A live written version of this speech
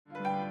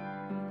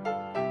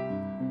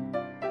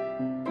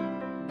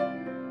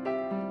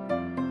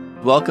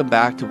Welcome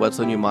back to What's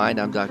on Your Mind.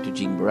 I'm Dr.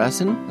 Gene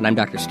Beresin. And I'm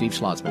Dr. Steve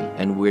Schlossman.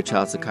 And we're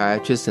child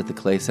psychiatrists at the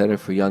Clay Center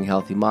for Young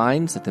Healthy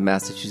Minds at the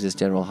Massachusetts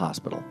General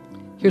Hospital.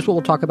 Here's what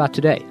we'll talk about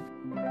today.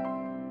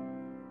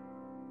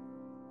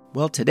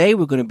 Well, today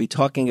we're going to be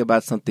talking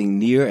about something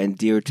near and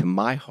dear to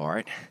my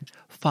heart,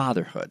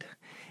 fatherhood.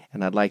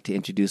 And I'd like to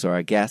introduce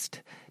our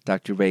guest,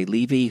 Dr. Ray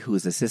Levy, who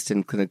is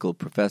Assistant Clinical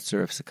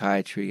Professor of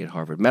Psychiatry at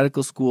Harvard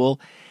Medical School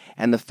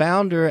and the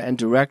founder and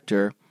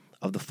director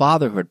of the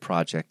Fatherhood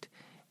Project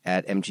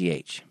at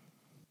MGH.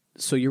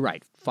 So you're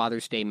right.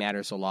 Father's Day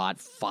matters a lot.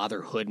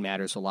 Fatherhood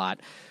matters a lot.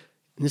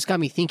 And this got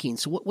me thinking,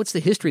 so what's the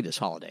history of this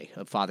holiday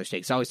of Father's Day?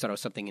 Because I always thought it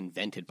was something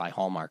invented by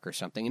Hallmark or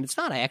something, and it's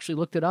not. I actually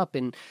looked it up,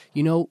 and,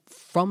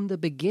 from the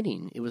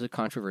beginning, it was a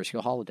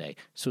controversial holiday.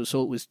 So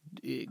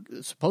it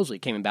supposedly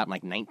came about in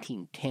like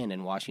 1910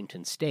 in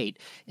Washington State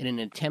in an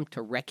attempt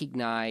to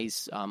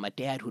recognize a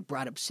dad who'd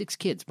brought up 6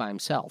 kids by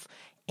himself.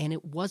 And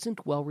it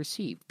wasn't well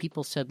received.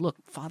 People said, look,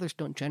 fathers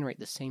don't generate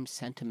the same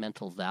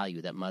sentimental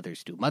value that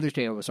mothers do. Mother's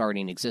Day was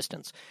already in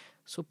existence.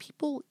 So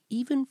people,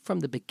 even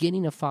from the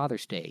beginning of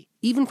Father's Day,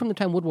 even from the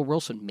time Woodrow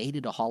Wilson made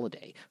it a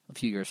holiday a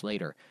few years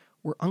later,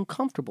 were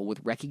uncomfortable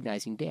with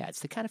recognizing dads.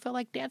 They kind of felt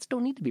like dads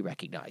don't need to be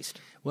recognized.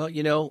 Well,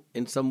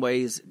 in some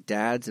ways,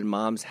 dads and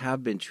moms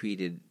have been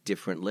treated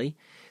differently.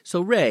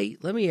 So, Ray,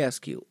 let me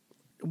ask you,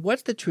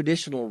 what's the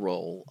traditional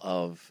role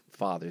of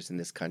fathers in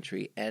this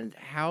country, and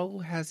how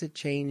has it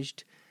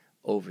changed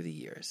over the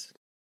years?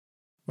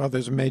 Well,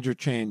 there's a major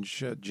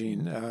change,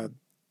 Gene.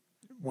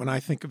 When I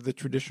think of the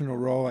traditional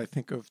role, I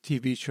think of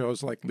TV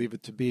shows like Leave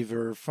It to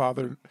Beaver,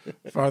 Father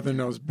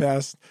Knows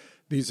Best.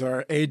 These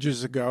are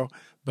ages ago.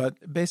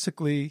 But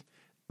basically,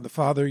 the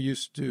father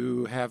used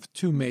to have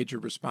 2 major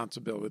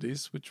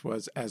responsibilities, which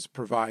was as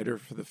provider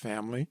for the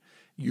family,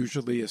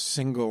 usually a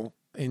single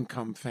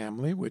income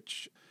family,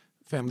 which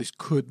families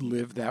could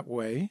live that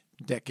way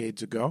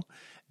decades ago.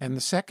 And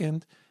the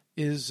second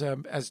is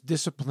as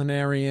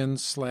disciplinarian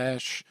 /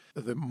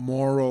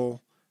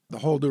 the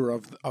holder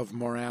of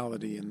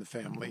morality in the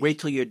family. Wait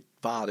till your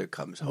father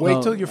comes home.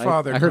 Wait till your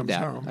father comes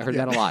home. I heard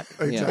that a lot.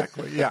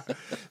 Exactly, yeah.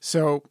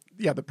 So,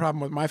 the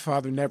problem with my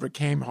father never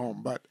came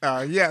home. But,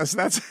 yes,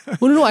 that's...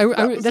 Well,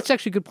 no, that's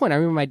actually a good point. I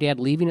remember my dad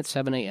leaving at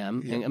 7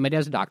 a.m. And my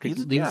dad's a doctor. He'd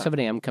leave at 7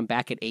 a.m., come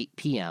back at 8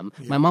 p.m.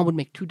 Yeah. My mom would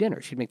make 2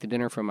 dinners. She'd make the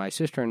dinner for my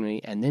sister and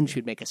me, and then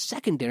she'd make a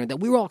second dinner that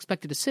we were all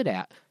expected to sit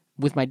at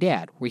with my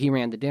dad, where he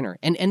ran the dinner.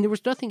 And there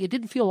was nothing, it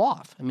didn't feel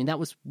off. I mean, that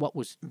was what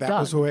was done. That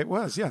was the way it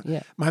was,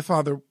 yeah. My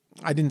father,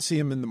 I didn't see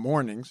him in the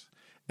mornings,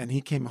 and he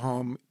came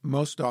home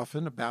most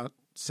often about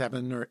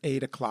 7 or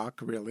 8 o'clock,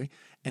 really,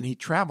 and he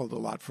traveled a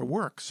lot for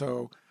work.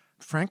 So,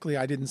 frankly,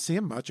 I didn't see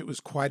him much. It was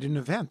quite an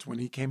event when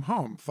he came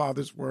home.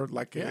 Fathers were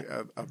like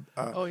a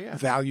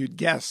valued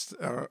guest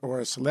or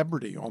a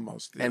celebrity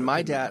almost. And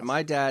my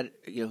dad,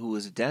 who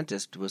was a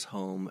dentist, was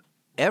home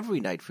every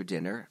night for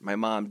dinner. My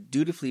mom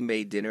dutifully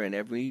made dinner, and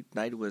every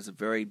night was a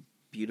very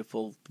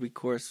beautiful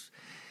 3-course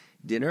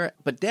dinner.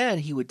 But then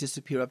he would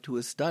disappear up to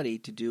his study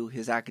to do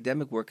his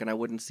academic work, and I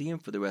wouldn't see him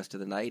for the rest of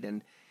the night,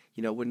 and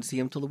wouldn't see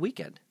him till the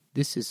weekend.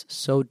 This is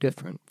so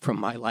different from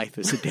my life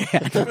as a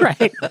dad,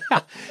 right?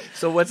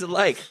 So what's it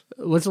like?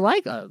 What's it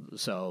like?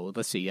 So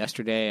let's see.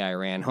 Yesterday I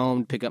ran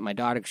home to pick up my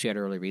daughter because she had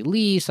early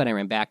release. Then I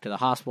ran back to the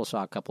hospital,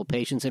 saw a couple of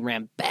patients, and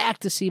ran back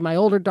to see my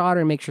older daughter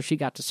and make sure she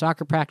got to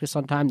soccer practice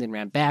on time. Then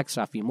ran back,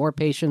 saw a few more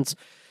patients.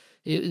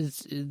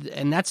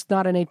 And that's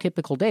not an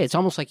atypical day. It's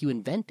almost like you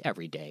invent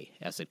every day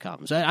as it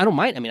comes. I don't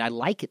mind. I mean, I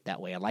like it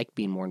that way. I like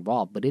being more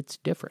involved, but it's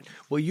different.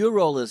 Well, your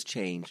role has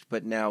changed,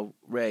 but now,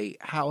 Ray,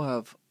 how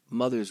have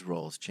mothers'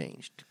 roles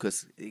changed?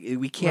 Because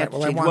we can't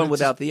change one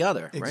without the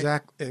other, right?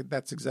 Exactly.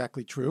 That's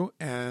exactly true.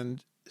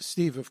 And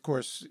Steve, of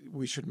course,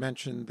 we should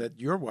mention that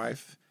your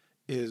wife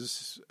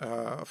is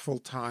a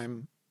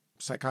full-time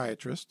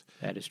psychiatrist.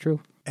 That is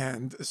true.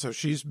 And so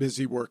she's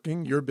busy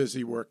working, you're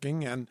busy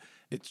working, and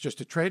it's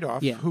just a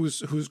trade-off. Yeah.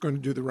 Who's going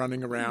to do the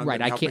running around?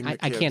 Right. And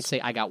I can't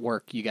say I got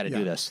work, you got to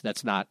do this.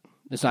 That's not.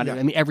 It's not. Yeah.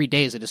 I mean, every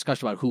day is a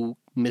discussion about who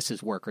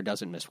misses work or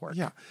doesn't miss work.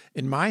 Yeah.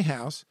 In my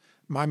house,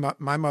 my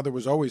mother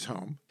was always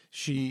home.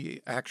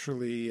 She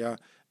actually,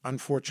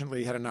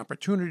 unfortunately, had an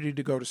opportunity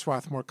to go to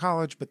Swarthmore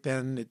College, but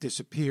then it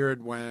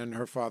disappeared when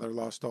her father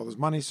lost all his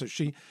money. So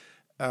she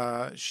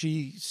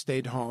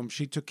stayed home.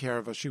 She took care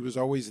of us. She was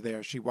always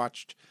there. She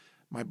watched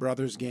my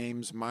brother's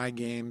games, my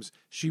games.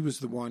 She was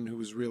the one who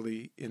was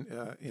really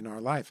in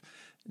our life.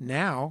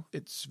 Now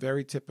it's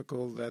very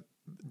typical that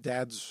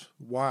dads'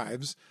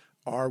 wives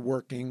are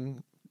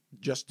working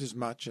just as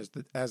much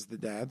as the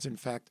dads. In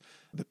fact,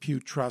 the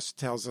Pew Trust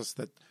tells us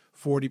that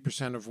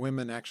 40% of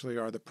women actually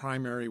are the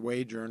primary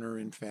wage earner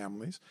in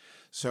families.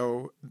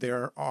 So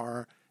there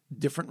are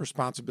different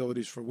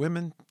responsibilities for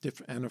women,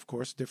 and of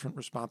course, different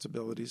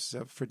responsibilities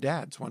for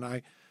dads.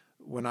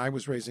 When I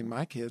was raising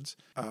my kids,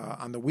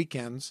 on the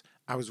weekends,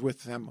 I was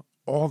with them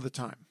all the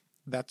time.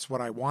 That's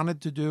what I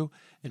wanted to do.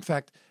 In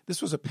fact,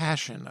 this was a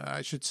passion.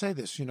 I should say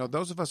this.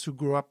 Those of us who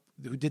grew up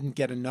who didn't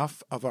get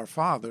enough of our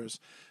fathers,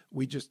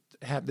 we just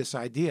had this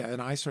idea,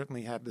 and I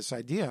certainly had this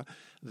idea,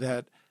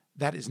 that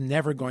is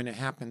never going to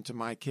happen to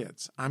my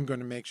kids. I'm going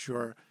to make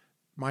sure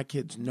my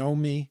kids know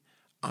me.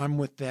 I'm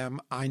with them.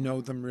 I know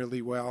them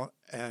really well,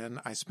 and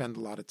I spend a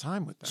lot of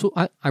time with them. So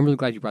I'm really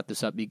glad you brought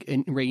this up.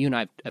 And Ray, you and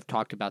I have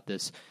talked about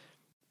this.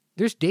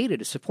 There's data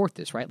to support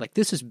this, right? Like,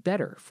 this is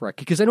better for a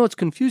kid. Because I know it's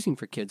confusing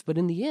for kids, but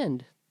in the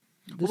end,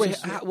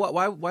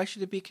 why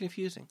should it be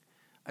confusing?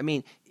 I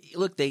mean,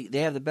 look, they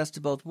have the best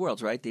of both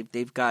worlds, right?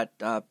 They've got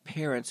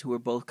parents who are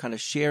both kind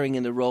of sharing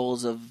in the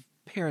roles of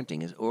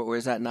parenting, or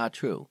is that not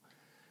true?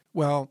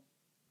 Well,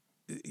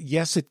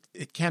 yes,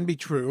 it can be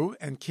true,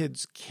 and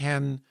kids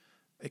can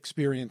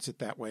experience it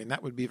that way, and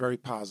that would be very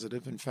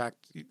positive. In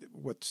fact,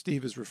 what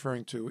Steve is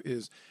referring to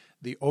is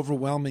the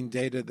overwhelming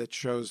data that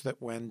shows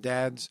that when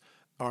dads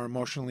are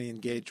emotionally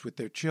engaged with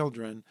their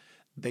children,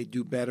 they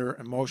do better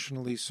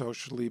emotionally,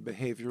 socially,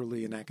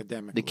 behaviorally, and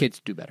academically. The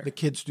kids do better. The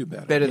kids do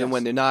better. Better yes. than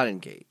when they're not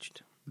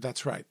engaged.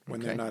 That's right,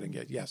 when they're not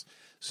engaged, yes.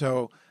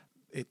 So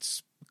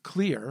it's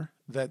clear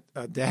that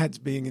dads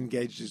being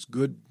engaged is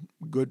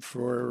good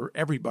for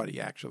everybody,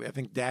 actually. I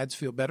think dads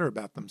feel better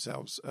about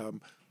themselves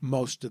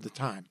most of the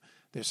time.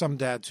 There's some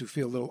dads who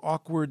feel a little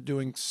awkward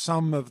doing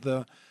some of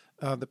the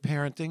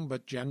parenting,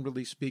 but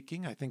generally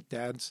speaking, I think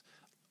dads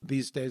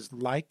these days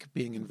like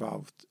being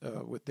involved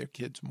with their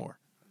kids more.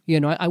 You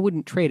know, I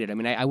wouldn't trade it. I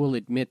mean, I will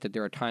admit that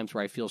there are times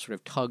where I feel sort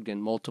of tugged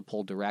in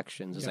multiple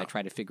directions as I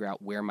try to figure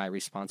out where my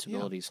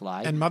responsibilities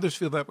lie. And mothers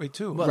feel that way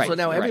too. Well, Right, so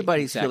now right,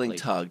 everybody's exactly. feeling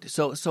tugged.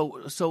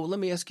 So let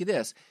me ask you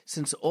this: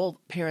 since all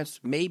parents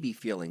may be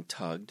feeling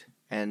tugged,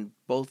 and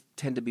both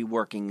tend to be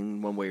working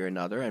in one way or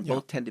another, and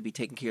both tend to be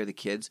taking care of the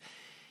kids,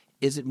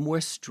 is it more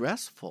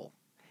stressful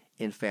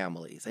in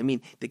families? I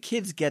mean, the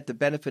kids get the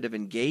benefit of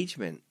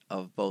engagement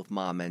of both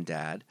mom and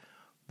dad,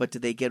 but do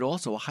they get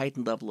also a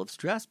heightened level of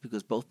stress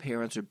because both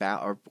parents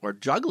are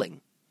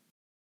juggling?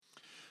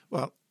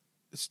 Well,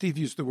 Steve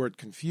used the word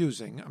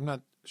confusing. I'm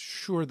not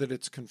sure that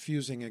it's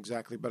confusing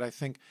exactly, but I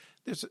think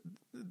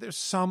there's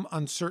some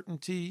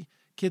uncertainty.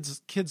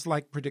 Kids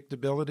like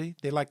predictability.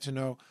 They like to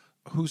know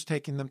who's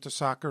taking them to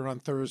soccer on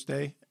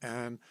Thursday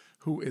and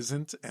who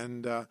isn't,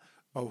 and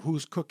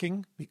who's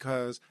cooking,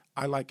 because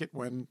I like it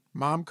when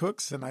mom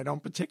cooks, and I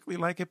don't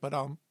particularly like it, but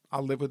I'll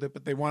live with it.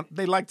 But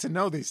they like to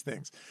know these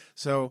things,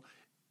 so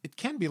it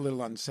can be a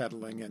little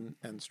unsettling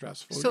and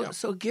stressful.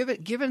 So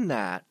given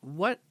that,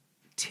 what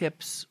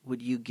tips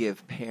would you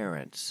give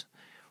parents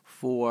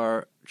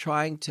for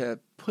trying to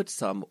put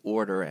some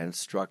order and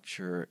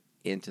structure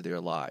into their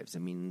lives? I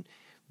mean,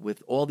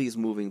 with all these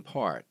moving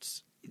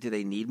parts, do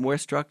they need more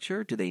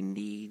structure? Do they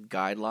need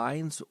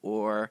guidelines?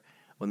 Or,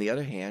 on the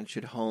other hand,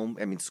 should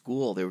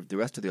school, the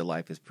rest of their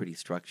life is pretty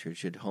structured.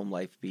 Should home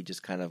life be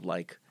just kind of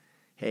like,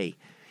 hey,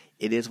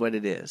 it is what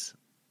it is?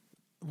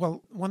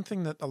 Well, one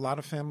thing that a lot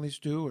of families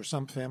do, or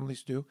some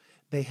families do,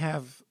 they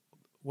have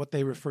what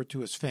they refer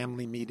to as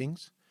family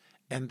meetings,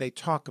 and they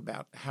talk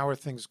about how are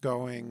things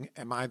going?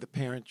 Am I the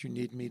parent you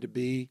need me to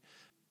be?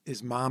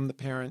 Is mom the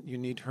parent you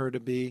need her to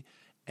be?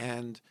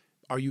 And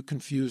are you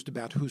confused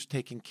about who's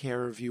taking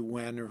care of you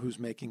when, or who's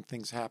making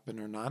things happen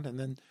or not? And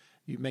then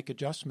you make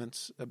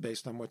adjustments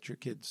based on what your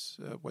kids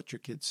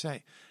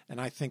say. And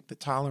I think the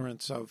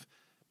tolerance of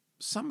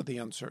some of the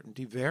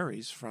uncertainty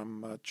varies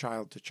from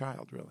child to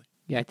child, really.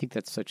 Yeah, I think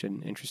that's such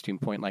an interesting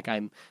point. Like,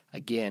 I'm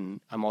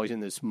always in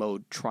this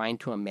mode trying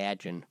to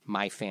imagine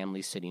my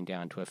family sitting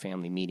down to a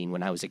family meeting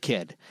when I was a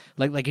kid.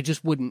 Like it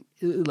just wouldn't,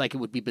 like, it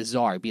would be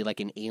bizarre. It'd be like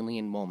an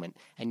alien moment.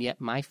 And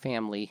yet my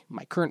family,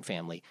 my current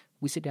family,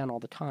 we sit down all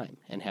the time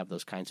and have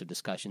those kinds of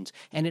discussions.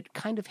 And it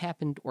kind of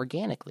happened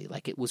organically.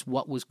 Like, it was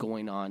what was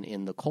going on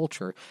in the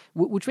culture,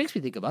 which makes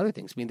me think of other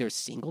things. I mean, there's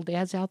single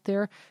dads out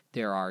there.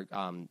 There are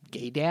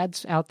gay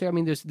dads out there. I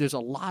mean, there's a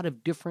lot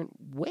of different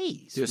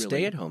ways. There's really.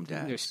 stay-at-home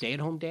dads. There's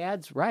stay-at-home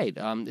dads, right.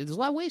 There's a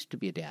lot of ways to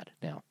be a dad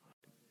now.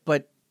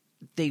 But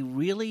they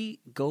really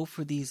go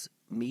for these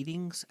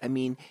meetings? I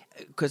mean,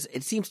 because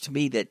it seems to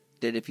me that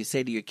if you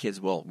say to your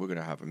kids, well, we're going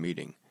to have a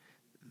meeting,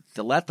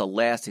 the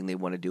last thing they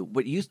want to do.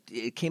 But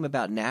it came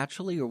about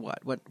naturally, or what?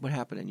 What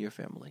happened in your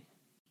family?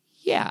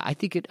 Yeah, I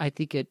think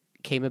it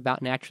came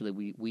about naturally.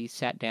 We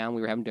sat down.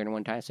 We were having dinner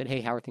one time. I said,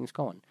 "Hey, how are things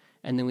going?"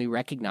 And then we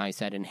recognized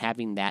that in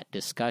having that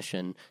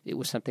discussion, it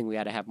was something we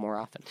had to have more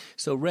often.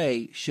 So,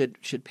 Ray, should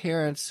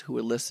parents who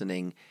are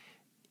listening,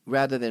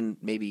 rather than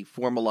maybe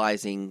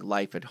formalizing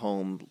life at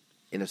home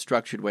in a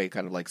structured way,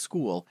 kind of like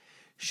school,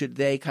 should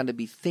they kind of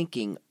be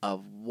thinking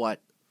of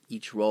what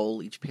each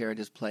role each parent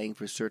is playing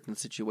for certain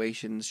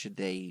situations? Should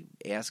they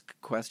ask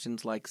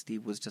questions like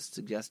Steve was just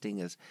suggesting?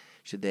 What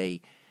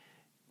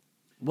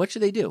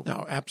should they do?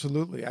 No,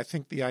 absolutely. I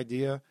think the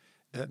idea,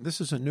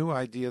 this is a new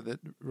idea that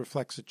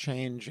reflects a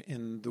change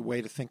in the way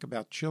to think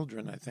about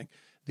children, I think.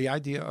 The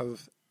idea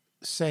of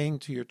saying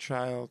to your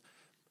child,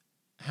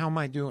 how am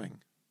I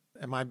doing?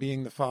 Am I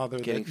being the father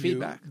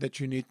that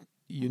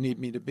you need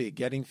me to be?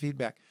 Getting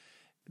feedback.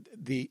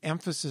 The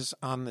emphasis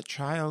on the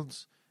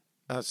child's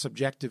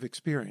subjective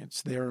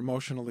experience, their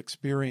emotional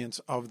experience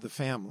of the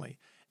family,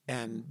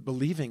 and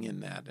believing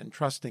in that and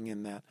trusting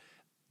in that,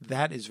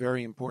 that is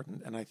very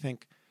important. And I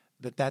think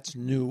that's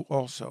new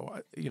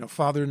also.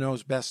 Father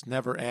knows best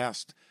never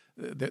asked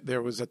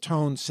There was a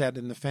tone set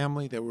in the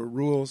family. There were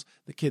rules.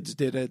 The kids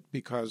did it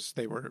because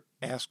they were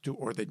asked to,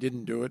 or they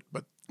didn't do it,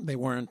 but they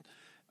weren't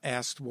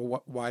asked,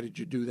 well, why did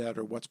you do that,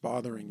 or what's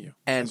bothering you?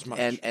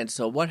 And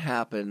so what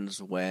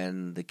happens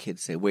when the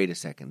kids say, "Wait a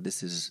second,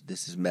 this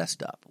is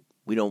messed up.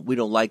 We don't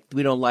like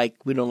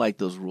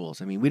those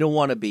rules. I mean, we don't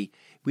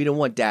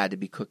want Dad to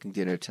be cooking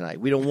dinner tonight.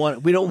 We've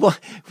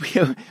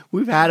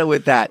had it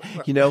with that,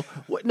 you know."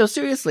 No,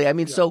 seriously. I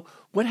mean, so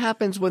what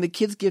happens when the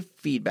kids give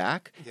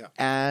feedback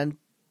and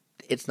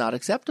it's not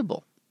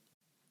acceptable?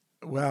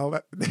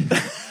 Well,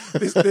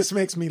 this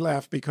makes me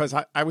laugh because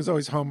I was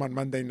always home on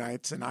Monday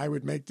nights and I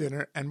would make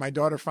dinner, and my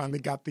daughter finally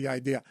got the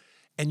idea,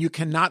 and you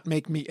cannot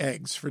make me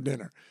eggs for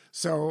dinner.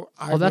 So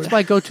that's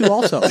my go-to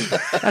also.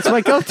 That's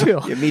my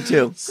go-to. Yeah, me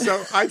too.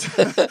 So I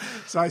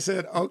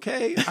said,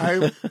 okay,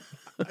 I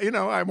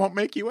won't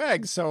make you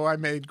eggs. So I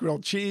made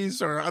grilled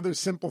cheese or other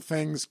simple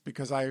things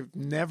because I've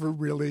never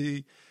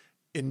really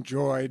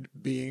enjoyed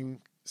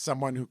being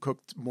someone who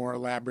cooked more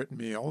elaborate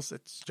meals.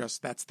 It's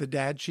just that's the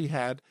dad she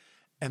had,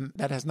 and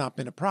that has not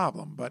been a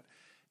problem. But,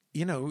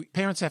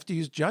 parents have to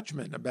use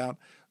judgment about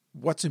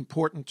what's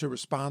important to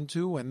respond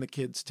to when the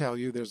kids tell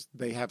you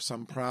they have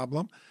some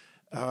problem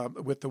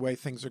with the way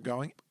things are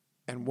going,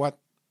 and what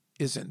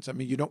isn't. I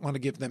mean, you don't want to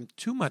give them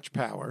too much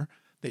power.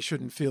 They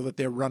shouldn't feel that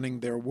they're running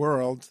their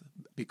world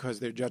because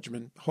their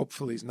judgment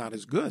hopefully is not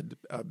as good,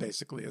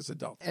 basically, as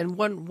adults. And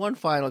one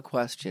final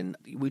question.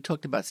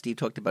 Steve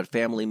talked about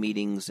family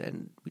meetings,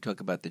 and we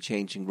talked about the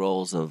changing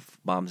roles of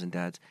moms and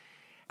dads.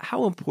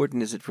 How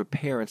important is it for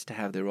parents to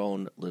have their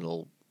own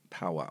little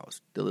powwows,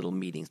 the little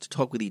meetings, to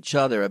talk with each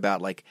other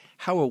about, like,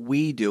 how are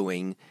we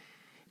doing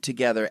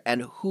together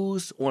and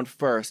who's on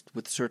first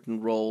with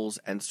certain roles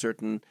and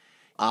certain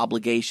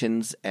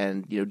obligations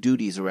and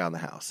duties around the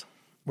house?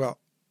 Well,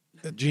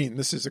 Gene,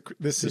 this is a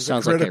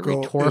sounds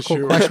critical like a rhetorical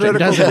issue. question.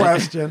 Critical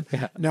question.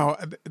 Yeah. No,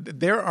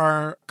 there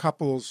are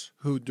couples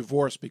who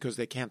divorce because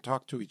they can't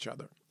talk to each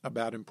other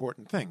about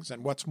important things.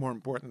 And what's more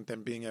important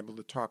than being able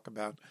to talk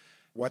about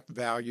what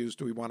values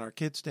do we want our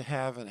kids to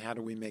have, and how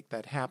do we make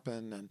that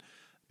happen? And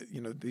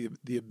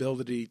the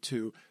ability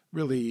to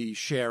really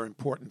share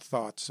important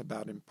thoughts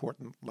about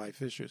important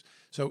life issues.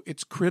 So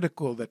it's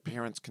critical that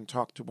parents can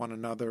talk to one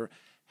another.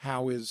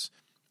 How is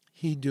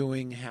he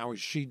doing? How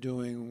is she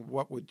doing?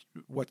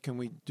 What can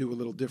we do a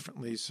little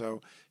differently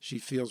so she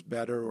feels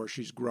better, or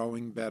she's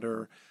growing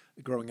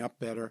up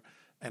better?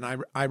 And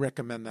I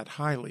recommend that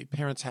highly.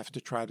 Parents have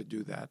to try to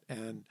do that,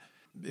 and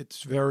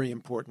it's very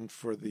important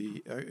for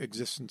the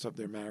existence of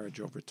their marriage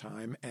over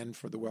time and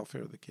for the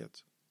welfare of the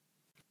kids.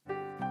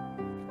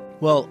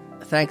 Well,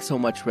 thanks so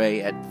much,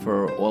 Ray.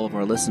 For all of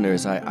our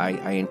listeners,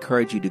 I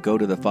encourage you to go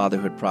to the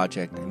Fatherhood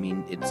Project. I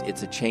mean,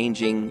 it's a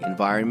changing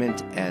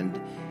environment, and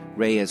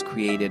Ray has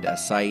created a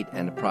site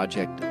and a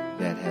project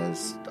that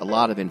has a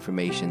lot of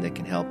information that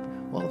can help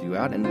all of you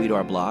out. And read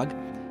our blog,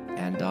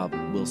 and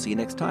we'll see you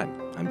next time.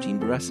 I'm Gene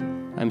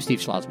Beresin. I'm Steve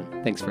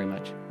Schlossman. Thanks very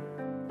much.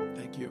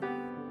 Thank you.